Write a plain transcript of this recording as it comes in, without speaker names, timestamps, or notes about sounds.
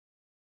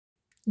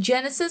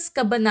Genesis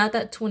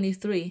Kabanata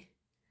 23.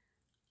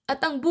 At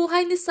ang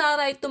buhay ni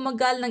Sarah ay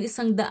tumagal ng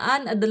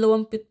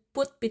 127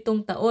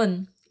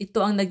 taon.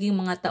 Ito ang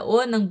naging mga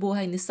taon ng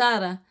buhay ni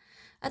Sarah.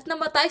 At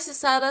namatay si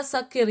Sarah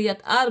sa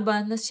Kiryat Arba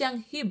na siyang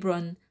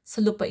Hebron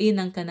sa lupain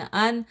ng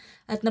Kanaan,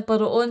 at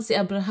naparoon si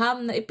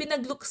Abraham na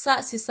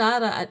ipinagluksa si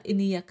Sarah at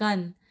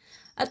iniyakan.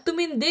 At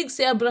tumindig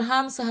si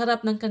Abraham sa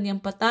harap ng kaniyang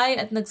patay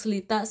at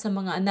nagsalita sa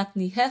mga anak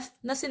ni Heth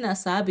na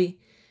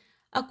sinasabi,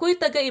 "Ako'y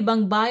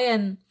taga-ibang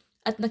bayan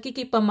at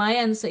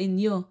nakikipamayan sa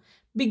inyo.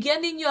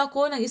 Bigyan ninyo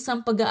ako ng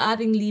isang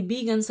pag-aaring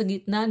libingan sa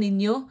gitna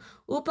ninyo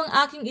upang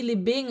aking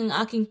ilibing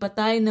ang aking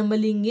patay na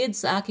malingid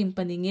sa aking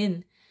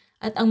paningin."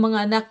 At ang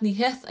mga anak ni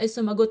Heth ay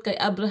sumagot kay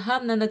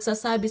Abraham na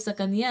nagsasabi sa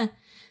kanya,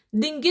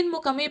 "Dinggin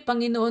mo kami,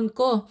 Panginoon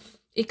ko.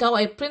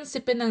 Ikaw ay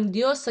prinsipe ng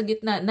Diyos sa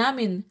gitna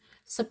namin.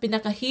 Sa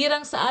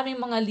pinakahirang sa aming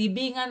mga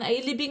libingan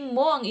ay ilibing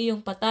mo ang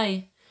iyong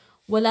patay.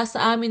 Wala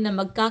sa amin na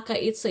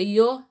magkakait sa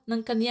iyo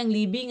ng kaniyang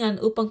libingan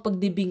upang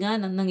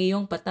pagdibingan ng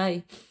iyong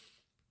patay."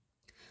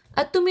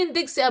 At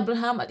tumindig si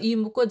Abraham at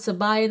yumukod sa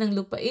bayan ng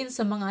lupain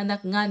sa mga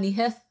anak nga ni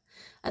Heth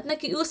at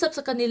nakiusap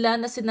sa kanila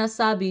na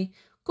sinasabi,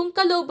 "Kung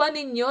kalooban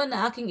ninyo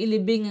na aking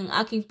ilibing ang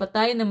aking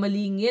patay na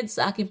malingid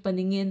sa aking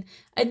paningin,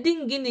 ay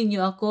dinggin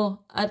ninyo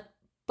ako at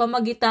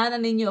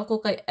pamagitanan ninyo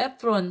ako kay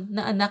Ephron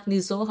na anak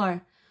ni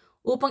Zohar,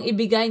 upang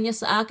ibigay niya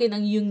sa akin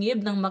ang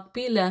yungib ng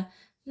Makpila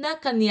na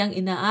kaniyang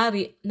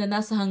inaari na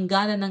nasa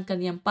hangganan ng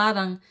kaniyang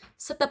parang,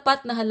 sa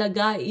tapat na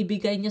halaga ay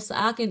ibigay niya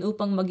sa akin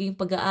upang maging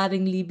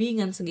pag-aaring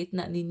libingan sa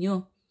gitna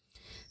ninyo."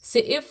 Si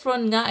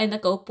Ephron nga ay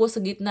nakaupo sa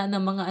gitna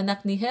ng mga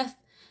anak ni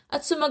Heth,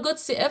 at sumagot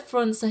si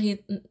Ephron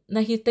na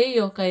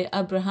Hiteo kay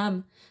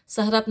Abraham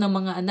sa harap ng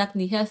mga anak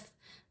ni Heth,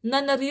 na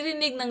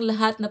naririnig ng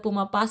lahat na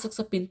pumapasok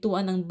sa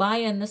pintuan ng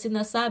bayan na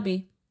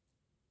sinasabi,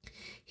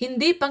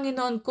 "Hindi,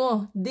 Panginoon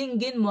ko,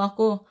 dinggin mo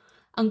ako.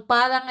 Ang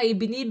parang ay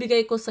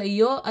ibinibigay ko sa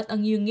iyo at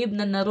ang yungib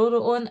na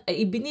naroroon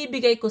ay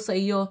ibinibigay ko sa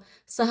iyo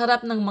sa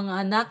harap ng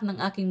mga anak ng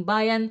aking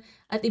bayan,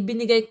 at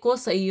ibinigay ko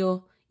sa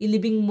iyo,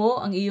 ilibing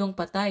mo ang iyong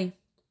patay."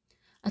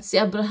 At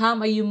si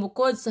Abraham ay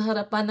yumukod sa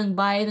harapan ng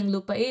bayan ng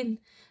lupain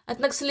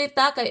at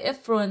nagsalita kay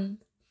Ephron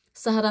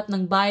sa harap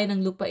ng bayan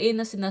ng lupain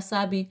na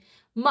sinasabi,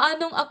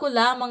 "Maanong ako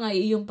lamang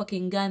ay iyong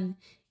pakinggan?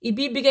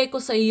 Ibibigay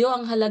ko sa iyo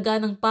ang halaga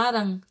ng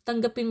parang,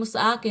 tanggapin mo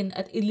sa akin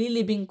at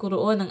ililibing ko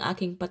roon ang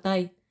aking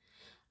patay."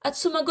 At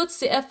sumagot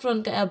si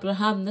Ephron kay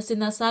Abraham na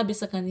sinasabi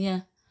sa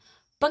kanya,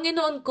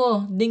 "Panginoon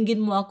ko,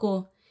 dinggin mo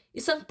ako.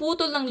 Isang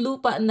putol ng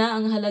lupa na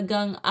ang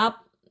halagang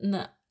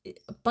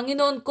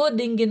Panginoon ko,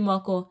 dinggin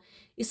mo ako.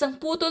 Isang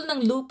putol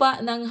ng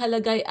lupa na ang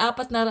halagay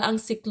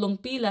 400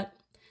 siklong pilak.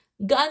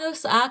 Gaano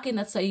sa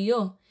akin at sa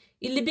iyo?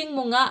 Ilibing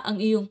mo nga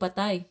ang iyong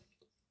patay."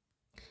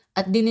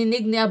 At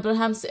dininig ni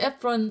Abraham si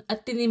Ephron,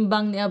 at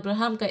tinimbang ni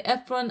Abraham kay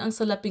Ephron ang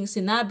salaping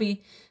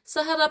sinabi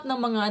sa harap ng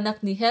mga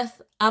anak ni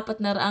Heth,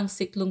 400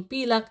 siklong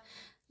pilak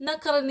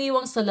na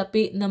karaniwang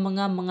salapi ng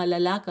mga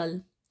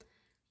lalakal.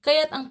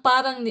 Kaya't ang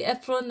parang ni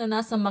Ephron na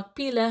nasa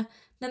Makpila,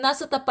 na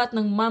nasa tapat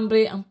ng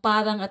Mamre, ang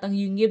parang at ang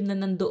yungib na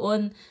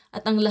nandoon,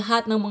 at ang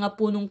lahat ng mga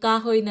punong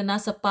kahoy na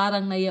nasa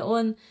parang na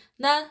yaon,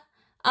 na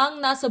ang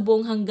nasa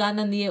buong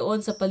hangganan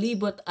niyaon sa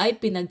palibot, ay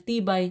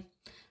pinagtibay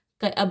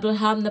kay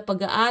Abraham na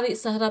pag-aari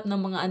sa harap ng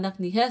mga anak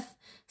ni Heth,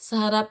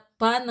 sa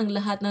harapan ng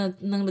lahat ng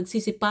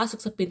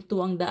nagsisipasok sa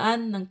pintuang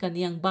daan ng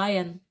kaniyang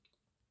bayan.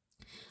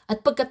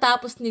 At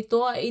pagkatapos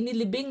nito ay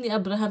inilibing ni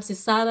Abraham si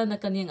Sarah na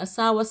kaniyang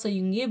asawa sa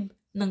yungib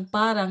ng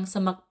parang sa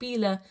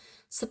Makpila,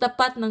 sa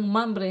tapat ng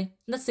Mamre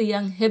na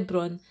siyang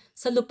Hebron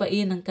sa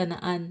lupain ng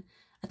Kanaan.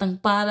 At ang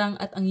parang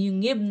at ang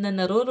yungib na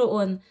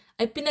naroroon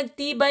ay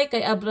pinagtibay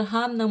kay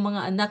Abraham ng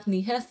mga anak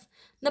ni Heth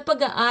na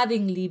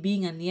pag-aaring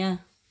libingan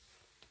niya.